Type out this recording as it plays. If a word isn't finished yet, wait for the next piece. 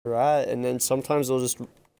right, and then sometimes they'll just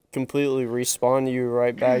completely respawn you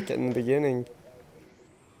right back in the beginning.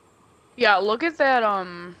 Yeah, look at that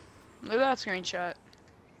screenshot.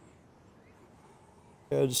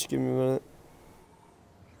 Yeah, just give me a minute.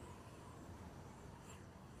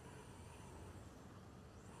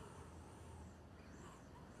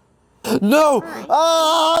 No! Alright.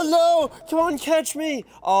 Ah, no! Come on, catch me!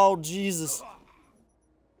 Oh, Jesus.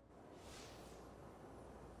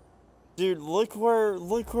 Dude, look where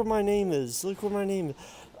my name is. Look where my name is.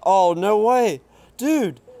 Oh, no way.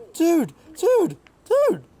 Dude, dude, dude,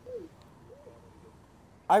 dude.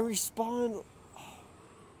 I respawned.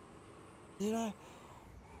 Did I?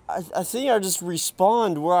 I think I just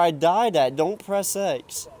respawned where I died at. Don't press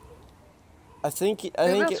X. I think Look at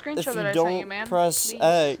that if screenshot you that I sent you, don't man. press Please.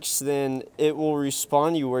 X, then it will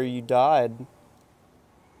respawn you where you died.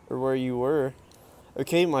 Or where you were.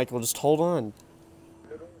 Okay, Michael, just hold on.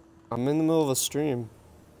 I'm in the middle of a stream.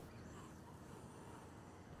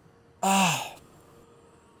 Ah.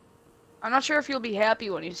 I'm not sure if you'll be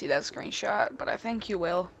happy when you see that screenshot, but I think you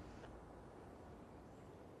will.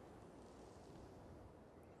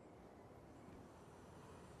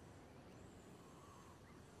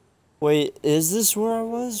 Wait, is this where I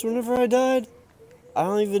was whenever I died? I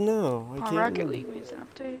don't even know. I can't Rocket remember. League needs an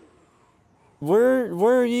update. Where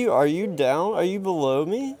are you? Are you down? Are you below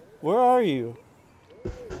me? Where are you?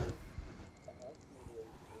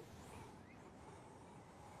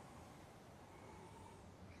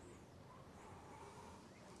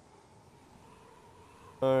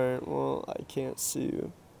 Alright, well, I can't see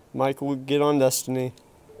you. Michael, get on Destiny.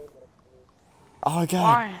 Oh god.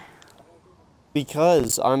 Why?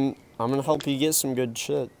 Because I'm gonna help you get some good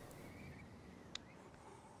shit.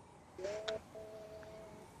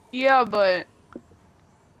 Yeah, but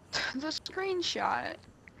the screenshot.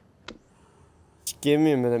 Just give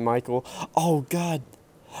me a minute, Michael. Oh god.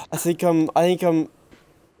 I think I'm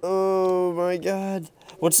oh my god.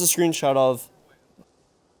 What's the screenshot of?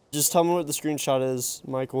 Just tell me what the screenshot is,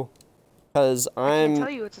 Michael. Cause I can't tell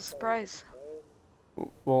I'm you, it's a surprise.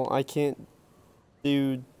 well, I can't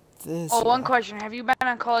do this. Oh, one question. Have you been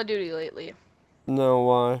on Call of Duty lately? No,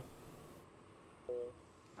 why?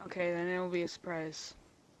 Okay, then it will be a surprise.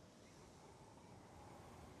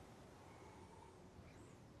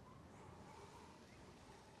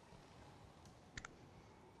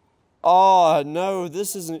 Oh, no,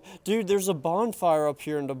 this isn't... Dude, there's a bonfire up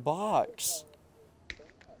here in the box.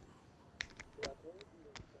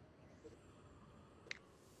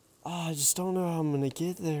 Oh, I just don't know how I'm gonna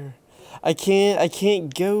get there. I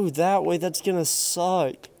can't go that way. That's gonna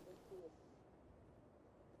suck.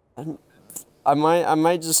 I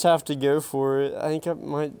might just have to go for it. I think I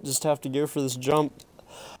might just have to go for this jump.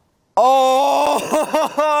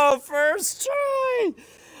 Oh, first try!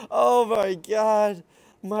 Oh my god.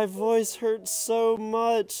 My voice hurts so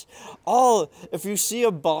much. Oh, if you see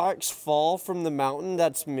a box fall from the mountain,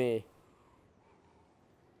 that's me.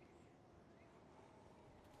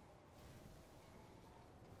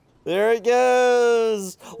 There it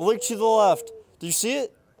goes. Look to the left. Do you see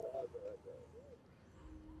it?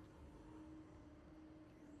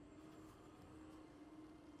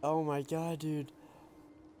 Oh my god, dude.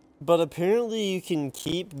 But apparently you can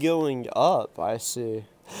keep going up, I see.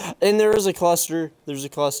 And there is a cluster. There's a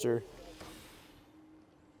cluster.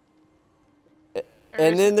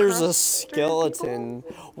 And then there's a skeleton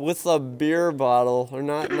with a beer bottle. Or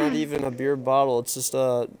not even a beer bottle, it's just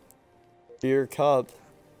a beer cup.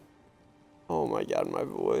 Oh my god, my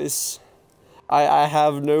voice. I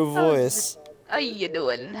have no voice. How you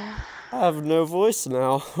doing? I have no voice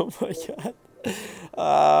now. Oh my god.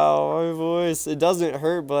 Oh, my voice. It doesn't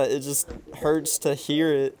hurt, but it just hurts to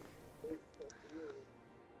hear it.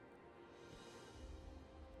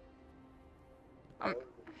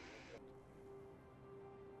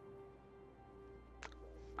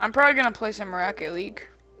 I'm probably gonna play some Rocket League.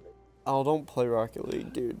 Oh, don't play Rocket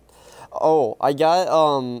League, dude. Oh, I got,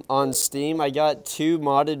 on Steam, I got 2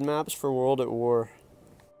 modded maps for World at War.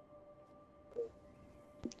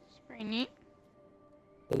 It's pretty neat.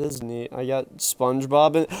 It is neat. I got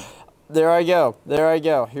SpongeBob and... There I go. There I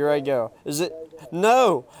go. Here I go. Is it...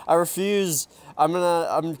 No! I refuse.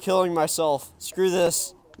 I'm killing myself. Screw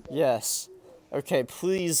this. Yes. Okay,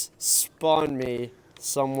 please spawn me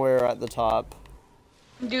somewhere at the top.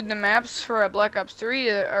 Dude, the maps for Black Ops 3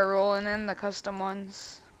 are rolling in, the custom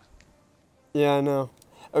ones. Yeah, I know.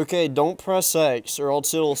 Okay, don't press X or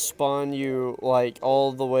else it'll spawn you, like,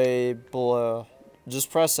 all the way below.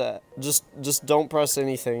 Just press that. Just don't press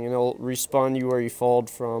anything and it'll respawn you where you falled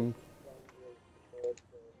from.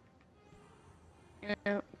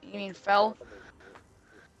 You mean fell?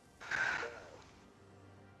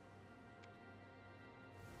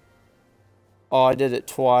 Oh, I did it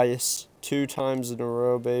twice. 2 times in a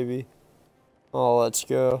row, baby. Oh, let's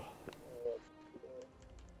go.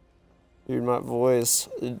 Dude, my voice,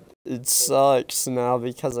 it sucks now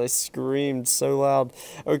because I screamed so loud.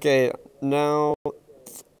 Okay, now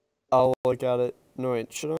I'll look at it. No,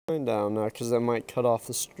 wait, should I wind down now? Because that might cut off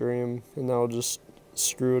the stream, and that'll just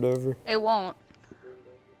screw it over. It won't.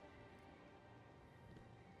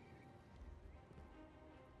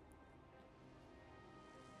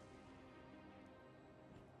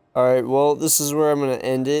 Alright, well, this is where I'm going to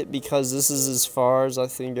end it, because this is as far as I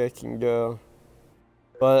think I can go.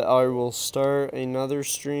 But I will start another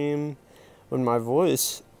stream when my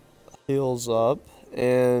voice heals up,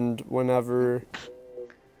 and whenever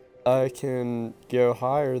I can go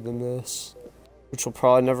higher than this, which will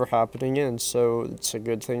probably never happen again, so it's a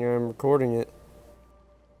good thing I'm recording it.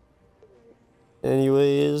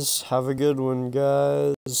 Anyways, have a good one,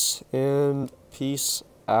 guys, and peace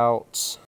out.